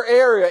in your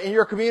area, in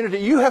your community,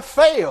 you have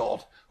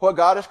failed what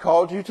God has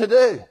called you to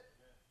do.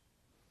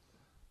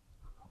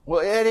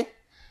 Well, Eddie,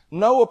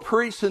 Noah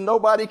preached and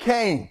nobody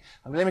came.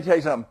 Let me tell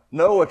you something.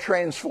 Noah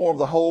transformed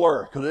the whole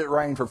earth because it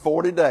rained for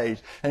 40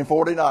 days and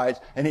 40 nights,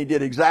 and he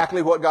did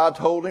exactly what God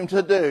told him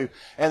to do,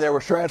 and there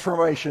was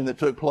transformation that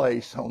took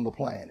place on the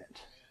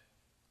planet.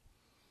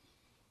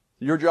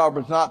 Your job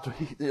is not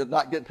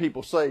to get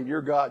people saved.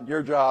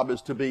 Your job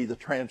is to be the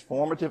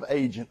transformative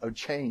agent of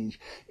change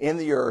in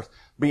the earth,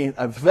 being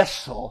a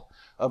vessel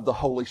of the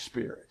Holy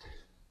Spirit.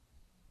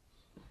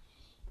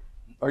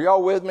 Are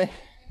y'all with me?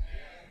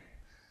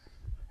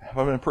 Have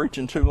I been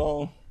preaching too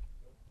long?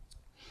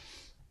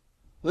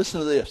 Listen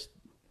to this.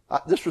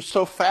 This was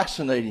so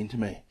fascinating to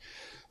me.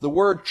 The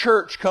word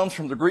church comes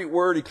from the Greek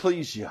word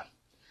ecclesia,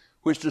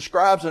 which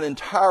describes an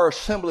entire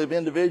assembly of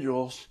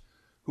individuals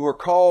who are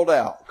called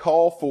out,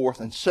 called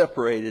forth, and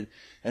separated,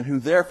 and who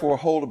therefore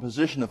hold a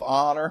position of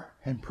honor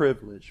and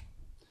privilege.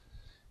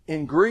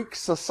 In Greek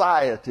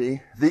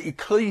society, the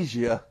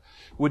ecclesia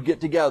would get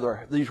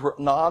together. These were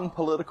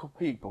non-political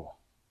people.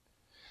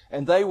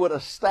 And they would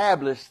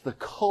establish the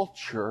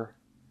culture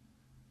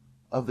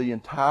of the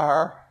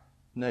entire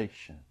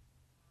nation.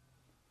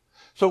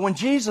 So when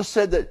Jesus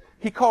said that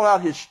He called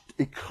out His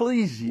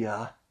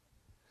ecclesia,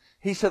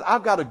 He said,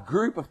 I've got a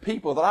group of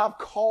people that I've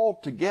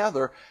called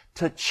together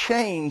to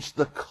change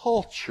the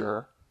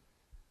culture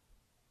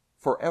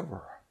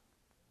forever.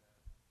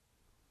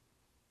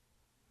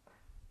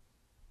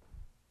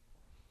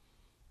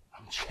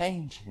 I'm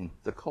changing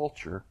the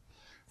culture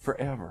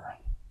forever.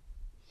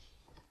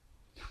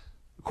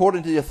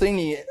 According to the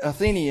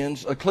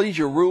Athenians,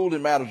 ecclesia ruled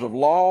in matters of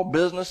law,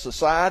 business,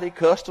 society,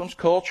 customs,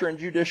 culture, and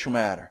judicial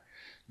matter.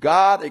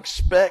 God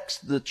expects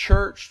the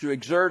church to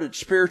exert its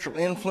spiritual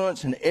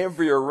influence in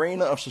every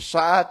arena of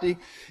society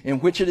in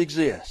which it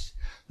exists.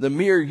 The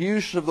mere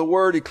use of the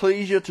word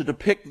ecclesia to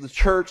depict the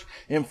church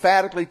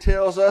emphatically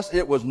tells us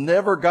it was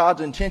never God's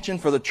intention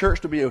for the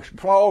church to be a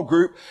small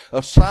group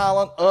of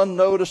silent,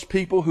 unnoticed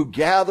people who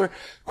gather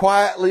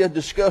quietly and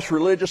discuss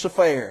religious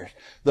affairs.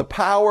 The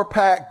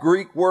power-packed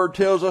Greek word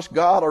tells us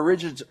God's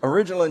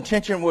original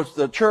intention was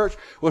the church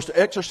was to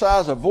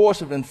exercise a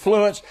voice of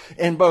influence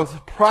in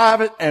both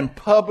private and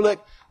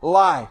public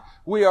life.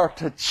 We are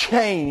to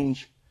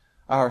change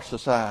our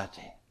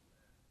society.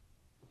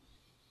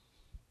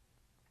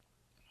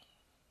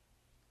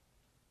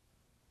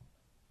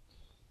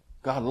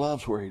 God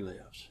loves where he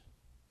lives.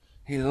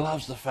 He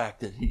loves the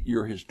fact that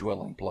you're his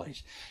dwelling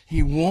place.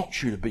 He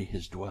wants you to be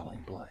his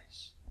dwelling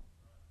place.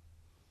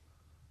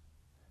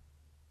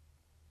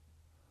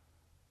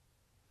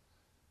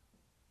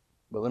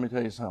 But let me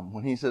tell you something.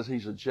 When he says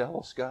he's a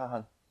jealous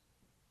God,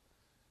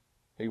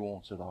 he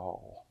wants it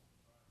all.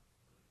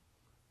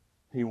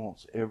 He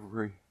wants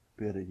every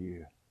bit of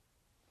you.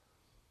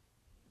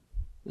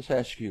 Let's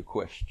ask you a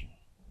question.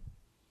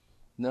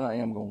 And then I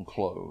am going to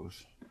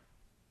close.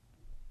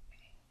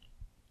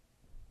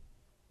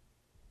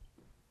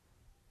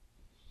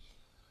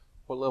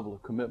 What level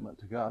of commitment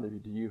to God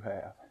do you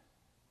have?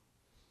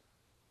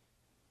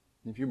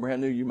 If you're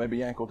brand new, you may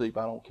be ankle deep.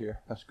 I don't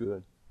care. That's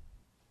good.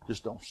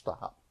 Just don't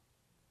stop.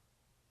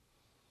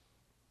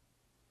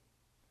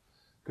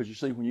 Because you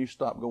see, when you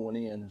stop going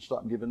in and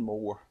stop giving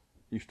more,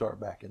 you start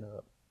backing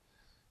up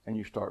and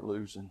you start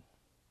losing.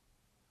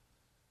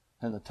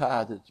 And the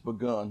tide that's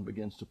begun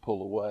begins to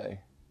pull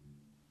away.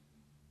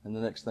 And the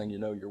next thing you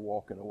know, you're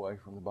walking away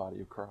from the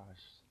body of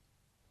Christ.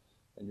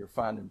 And you're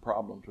finding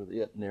problems with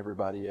it and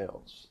everybody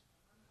else.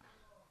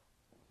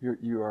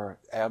 You are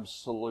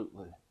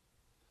absolutely,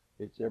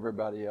 it's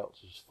everybody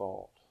else's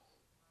fault.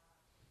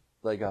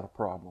 They got a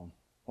problem.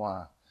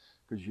 Why?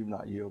 Because you've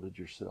not yielded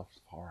yourself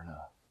far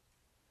enough.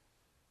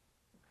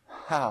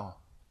 How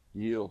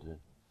yielded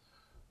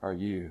are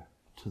you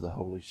to the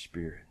Holy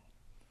Spirit?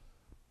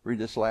 Read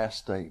this last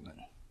statement.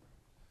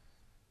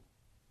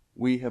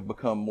 We have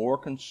become more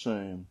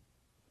consumed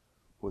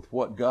with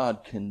what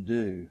God can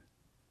do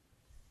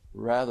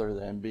rather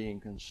than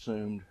being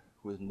consumed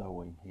with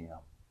knowing him.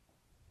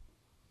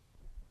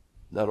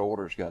 That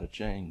order's got to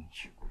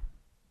change.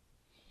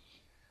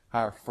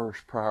 Our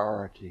first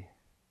priority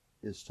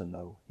is to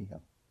know him.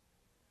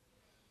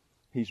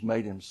 He's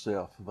made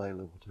himself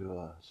available to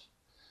us.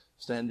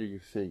 Stand to your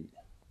feet.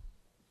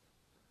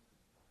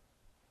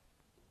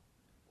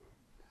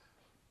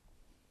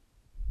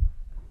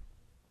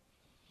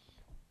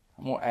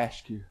 I'm going to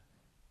ask you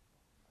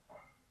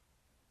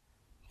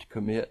to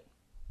commit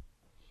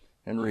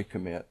and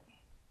recommit.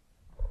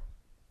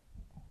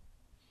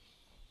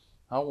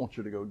 I want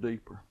you to go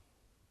deeper.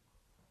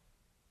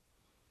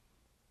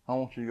 I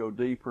want you to go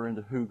deeper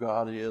into who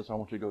God is. I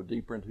want you to go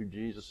deeper into who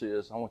Jesus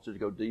is. I want you to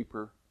go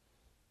deeper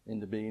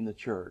into being the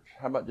church.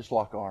 How about just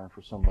lock arms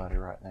for somebody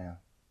right now?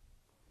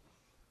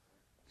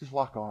 Just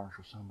lock arms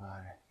for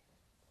somebody.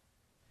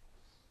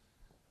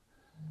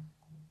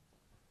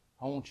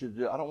 I don't want you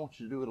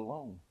to do it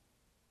alone.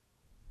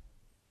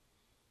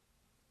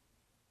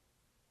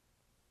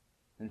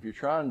 And if you're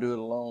trying to do it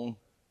alone,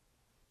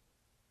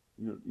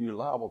 you're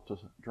liable to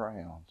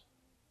drown.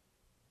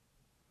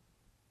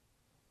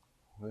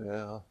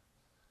 Well,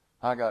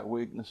 I got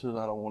weaknesses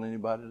I don't want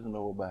anybody to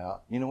know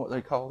about. You know what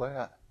they call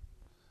that?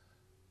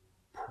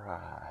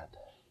 Pride.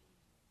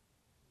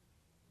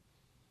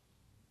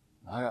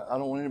 I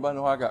don't want anybody to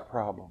know I got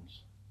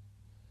problems.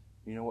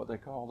 You know what they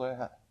call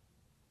that?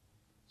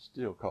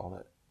 Still call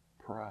it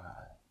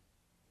pride.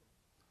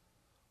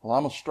 Well,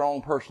 I'm a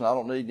strong person. I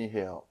don't need any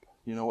help.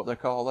 You know what they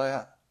call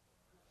that?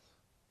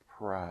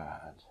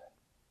 Pride.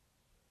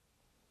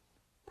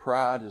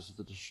 Pride is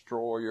the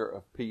destroyer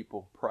of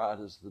people.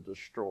 Pride is the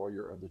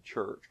destroyer of the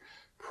church.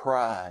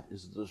 Pride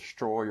is the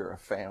destroyer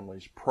of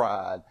families.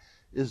 Pride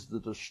is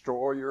the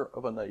destroyer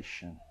of a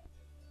nation.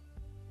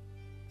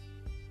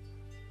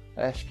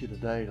 I ask you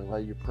today to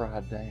lay your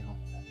pride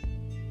down.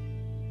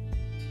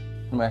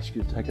 I'm going to ask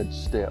you to take a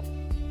step,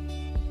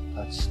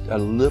 a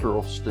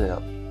literal step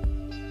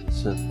that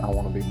says, I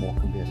want to be more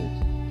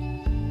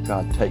committed.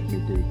 God, take me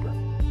deeper.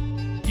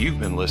 You've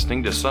been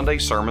listening to Sunday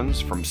sermons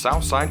from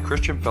Southside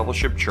Christian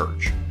Fellowship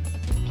Church,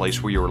 a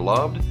place where you are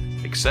loved,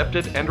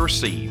 accepted, and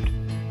received,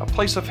 a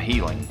place of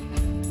healing,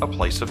 a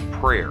place of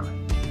prayer,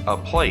 a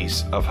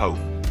place of hope.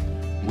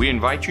 We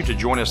invite you to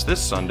join us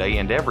this Sunday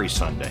and every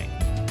Sunday.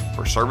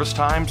 For service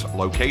times,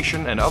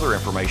 location, and other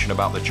information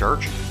about the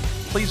church,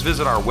 please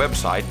visit our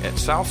website at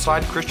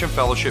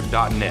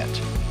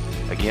southsidechristianfellowship.net.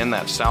 Again,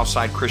 that's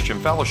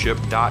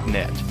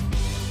southsidechristianfellowship.net.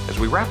 As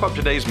we wrap up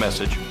today's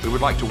message, we would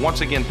like to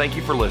once again thank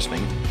you for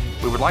listening.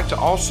 We would like to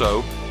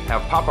also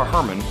have Papa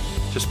Herman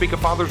to speak a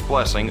Father's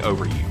blessing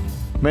over you.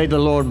 May the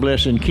Lord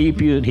bless and keep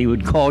you, that He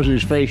would cause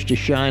His face to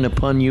shine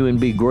upon you and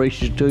be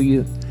gracious to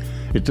you,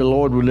 that the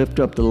Lord would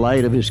lift up the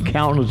light of His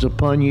countenance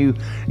upon you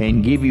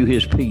and give you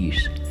His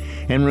peace.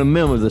 And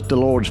remember that the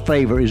Lord's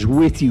favor is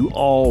with you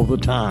all the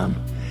time.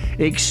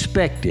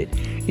 Expect it.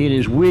 It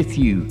is with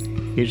you.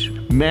 It's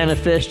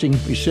manifesting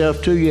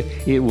itself to you.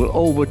 It will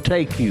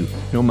overtake you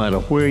no matter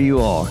where you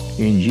are.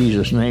 In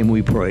Jesus' name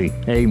we pray.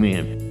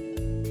 Amen.